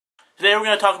Today we're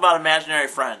going to talk about imaginary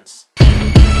friends. You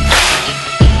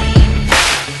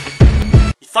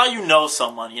thought you know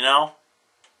someone, you know?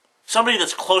 Somebody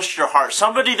that's close to your heart.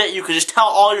 Somebody that you could just tell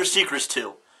all your secrets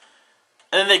to.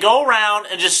 And then they go around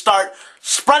and just start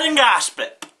spreading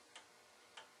gossip.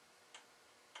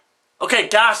 Okay,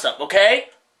 gossip, okay?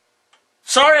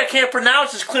 Sorry I can't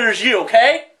pronounce as clear as you,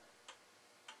 okay?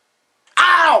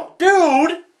 Ow! Dude!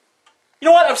 You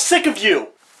know what? I'm sick of you.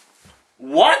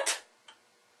 What?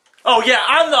 Oh yeah,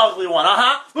 I'm the ugly one,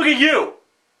 Look at you.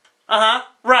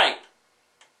 Right.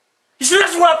 You see,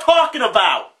 that's what I'm talking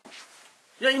about.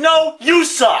 You know, you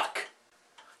suck.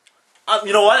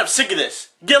 You know what? I'm sick of this.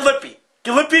 Get lippy.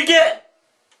 Get lippy again.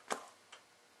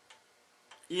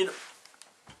 You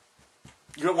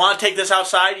don't want to take this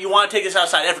outside? You want to take this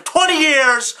outside. After 20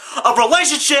 years of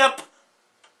relationship,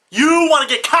 you want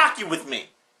to get cocky with me.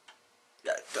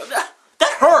 That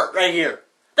hurt right here.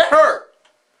 That hurt.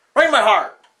 Right in my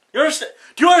heart. You understand?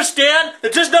 Do you understand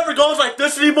that this never goes like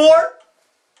this anymore?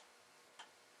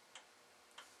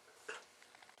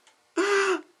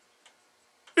 You're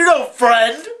no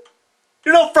friend.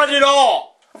 You're no friend at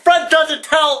all. A friend doesn't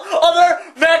tell other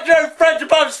imaginary friends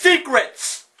about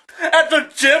secrets. After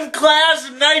gym class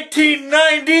in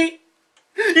 1990,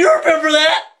 you remember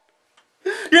that?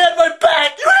 You had my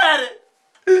back. You had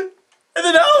it. And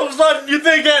then all of a sudden you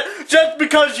think that just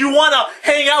because you want to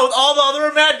hang out with all the other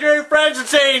imaginary friends and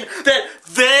saying that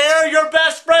they're your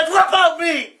best friends, what about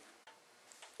me?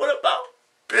 What about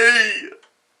me?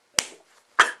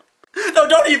 No,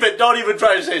 don't even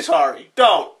try to say sorry.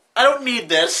 Don't. I don't need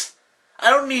this. I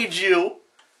don't need you.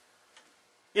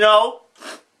 You know?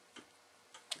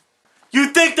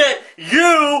 You think that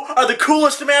you are the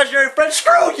coolest imaginary friend?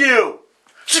 Screw you!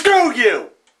 Screw you!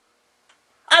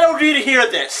 I don't need to hear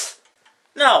this.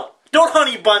 No, don't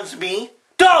honey buns me.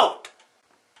 Don't!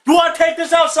 You want to take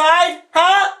this outside?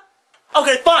 Huh?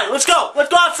 Okay, fine, let's go. Let's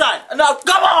go outside. Now,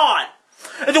 come on!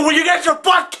 And then when you get your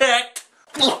butt kicked...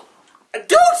 Dude,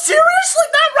 seriously?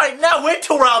 Not right now. Wait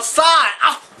till we're outside.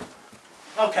 Ah.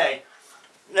 Okay.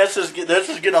 This is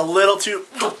getting a little too...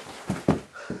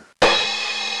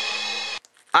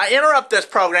 I interrupt this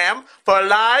program for a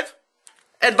live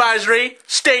advisory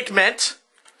statement.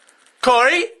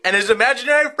 Corey and his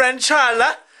imaginary friend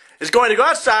Charla is going to go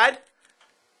outside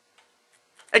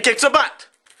and kick some butt.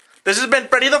 This has been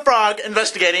Freddy the Frog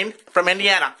investigating from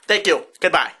Indiana. Thank you.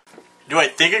 Goodbye. Do I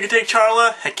think I can take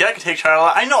Charla? Heck yeah, I can take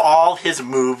Charla. I know all his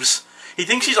moves. He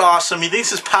thinks he's awesome. He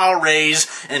thinks his power raise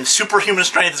and superhuman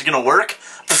strength is going to work.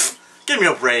 Pfft, give me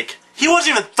a break. He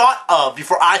wasn't even thought of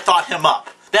before I thought him up.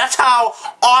 That's how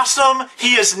awesome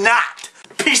he is not.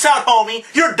 Peace out, homie.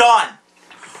 You're done.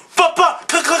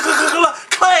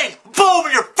 Clang! Boom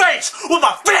in your face with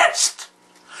my fist!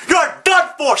 You're done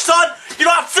for, son! You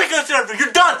know, I'm sick of this interview.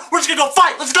 You're done. We're just gonna go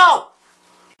fight. Let's go!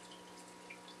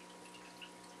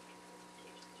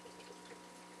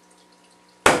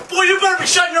 Boy, you better be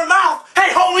shutting your mouth! Hey,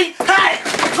 homie! Hey!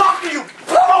 I'm talking to you!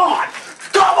 Come on!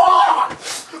 Come on!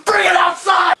 Bring it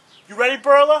outside! You ready,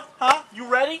 Burla? Huh? You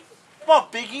ready? Come on,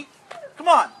 Biggie. Come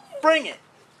on. Bring it.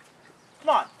 Come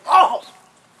on. Oh!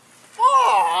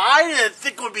 Oh, I didn't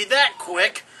think it would be that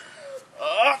quick.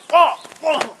 Oh,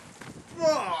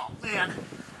 man.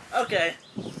 Okay.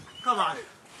 Come on.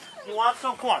 You want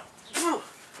some? Come on. Come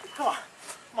on.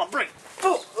 Come on, bring it.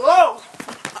 Oh!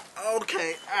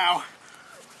 Okay. Ow.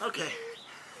 Okay.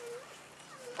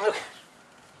 Okay.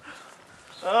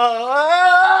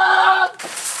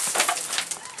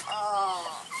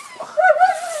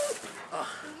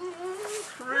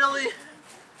 Really?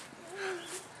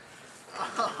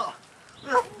 Oh,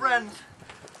 little friend.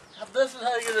 This is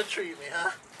how you're gonna treat me,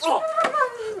 huh?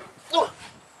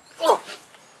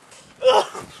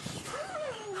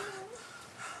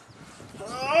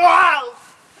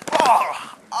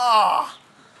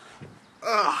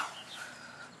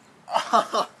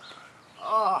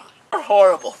 You're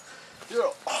horrible.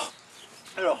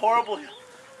 You're a horrible.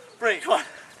 Bring it, come on.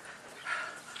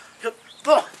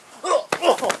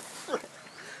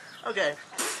 Okay.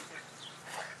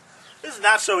 This is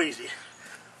not so easy.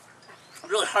 It's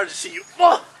really hard to see you.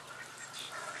 Oh,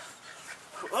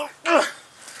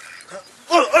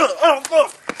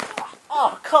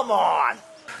 come on.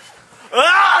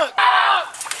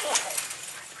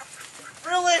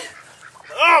 Really?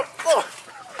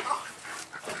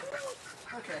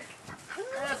 Okay.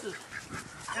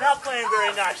 You're not playing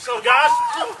very nice. So, guys.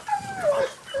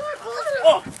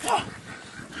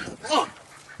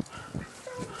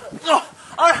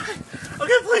 Alright.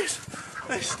 Okay, please.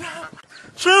 Please stop.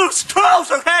 Truce!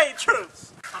 Truce! Okay,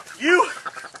 truce! You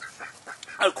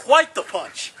are quite the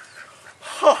punch.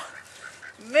 Oh,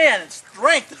 man, its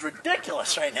strength is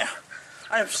ridiculous right now.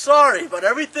 I am sorry about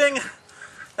everything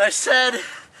I said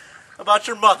about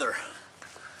your mother.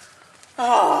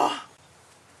 Oh,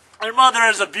 your mother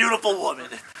is a beautiful woman,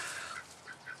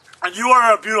 and you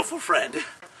are a beautiful friend.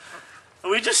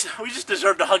 And we just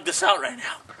deserve to hug this out right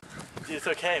now. Dude, it's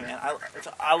okay, man.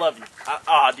 I love you.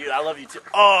 Dude, I love you too.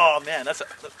 Oh, man,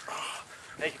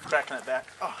 thank you for cracking that back.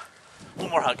 Oh, one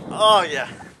more hug. Oh, yeah.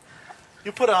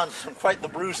 You put on quite the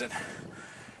bruising.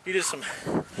 He did some.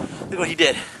 Look what he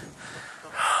did.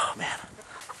 Oh, man.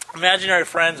 Imaginary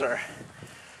friends are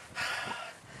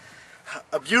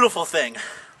a beautiful thing,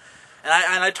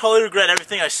 and I totally regret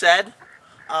everything I said.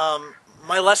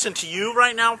 My lesson to you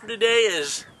right now for today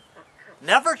is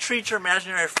never treat your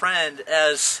imaginary friend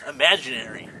as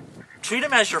imaginary. Treat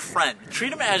him as your friend.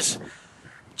 Treat him as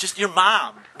just your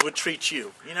mom would treat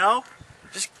you, you know?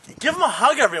 Just give him a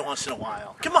hug every once in a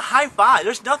while. Give him a high five.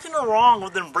 There's nothing wrong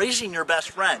with embracing your best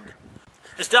friend.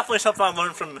 It's definitely something I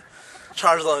learned from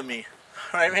Charles and me.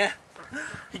 Right, man?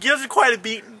 He gives you quite a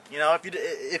beating. You know,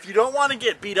 if you don't want to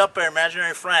get beat up by your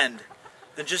imaginary friend,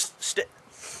 then just stay.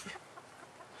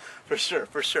 For sure.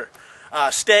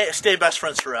 Stay best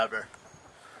friends forever.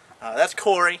 That's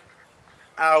Corey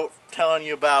out telling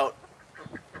you about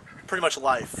pretty much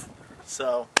life.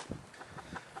 So,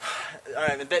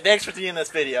 alright, thanks for seeing this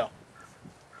video.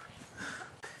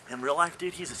 In real life,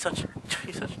 dude, he's such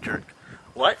a jerk.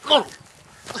 What? Oh.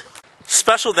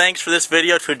 Special thanks for this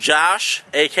video to Josh,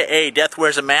 aka Death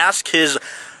Wears a Mask. His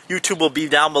YouTube will be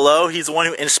down below. He's the one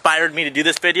who inspired me to do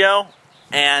this video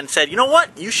and said, you know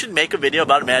what? You should make a video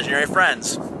about imaginary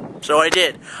friends. So I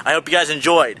did. I hope you guys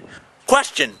enjoyed.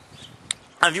 Question.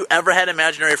 Have you ever had an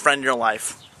imaginary friend in your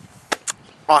life?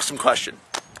 Awesome question.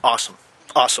 Awesome.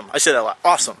 I said that a lot.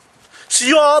 Awesome. See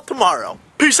you all tomorrow.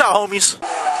 Peace out, homies.